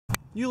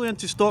Newly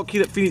into stock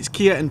here at Phoenix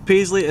Kia in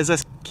Paisley is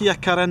this Kia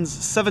Carens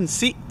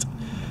 7-seat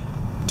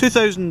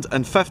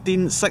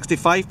 2015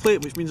 65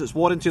 plate, which means its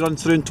warranty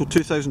runs through until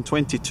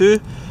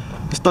 2022.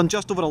 It's done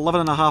just over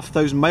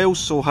 11,500 miles,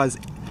 so has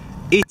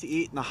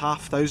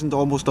 88,500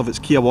 almost of its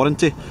Kia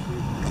warranty.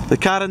 The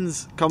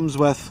Carens comes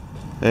with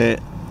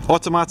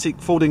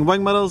automatic folding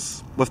wing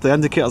mirrors with the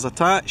indicators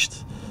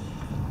attached.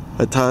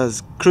 It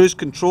has cruise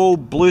control,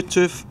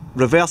 Bluetooth,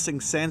 reversing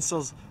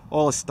sensors,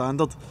 all as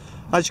standard.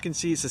 As you can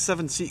see, it's a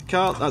 7-seat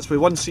car. That's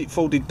with one seat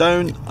folded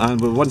down, and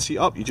with one seat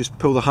up you just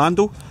pull the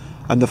handle,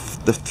 and the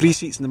 3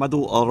 seats in the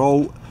middle are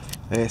all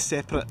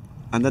separate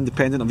and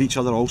independent of each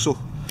other also.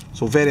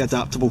 So very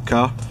adaptable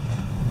car.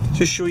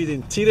 Just show you the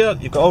interior.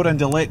 You've got all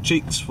round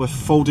electrics with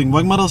folding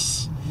wing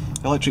mirrors,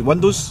 electric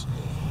windows,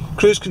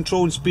 cruise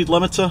control and speed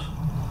limiter,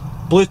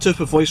 Bluetooth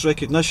with voice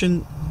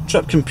recognition,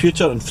 trip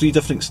computer and 3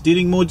 different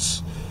steering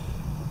modes,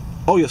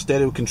 all your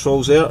stereo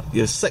controls there,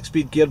 your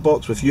 6-speed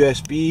gearbox with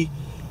USB,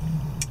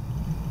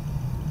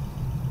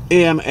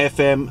 AM,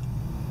 FM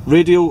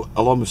radio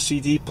along with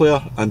CD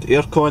player and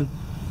aircon, and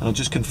I'll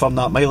just confirm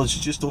that mileage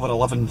is just over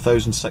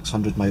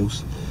 11,600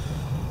 miles.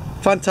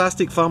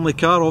 Fantastic family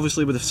car,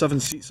 obviously with the 7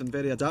 seats and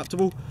very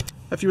adaptable.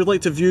 If you would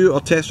like to view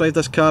or test drive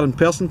this car in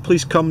person,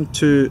 please come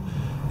to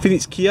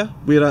Phoenix Kia.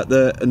 We're at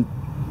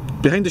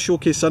behind the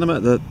Showcase Cinema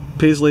at the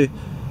Paisley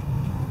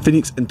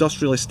Phoenix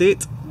Industrial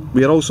Estate.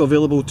 We are also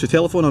available to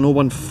telephone on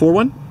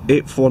 0141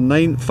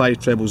 849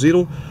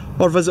 5000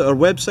 or visit our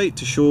website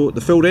to show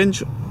the full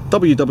range,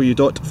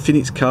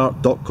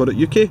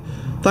 www.phoenixcar.co.uk.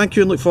 Thank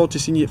you and look forward to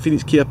seeing you at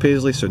Phoenix Kia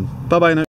Paisley soon. Bye bye now.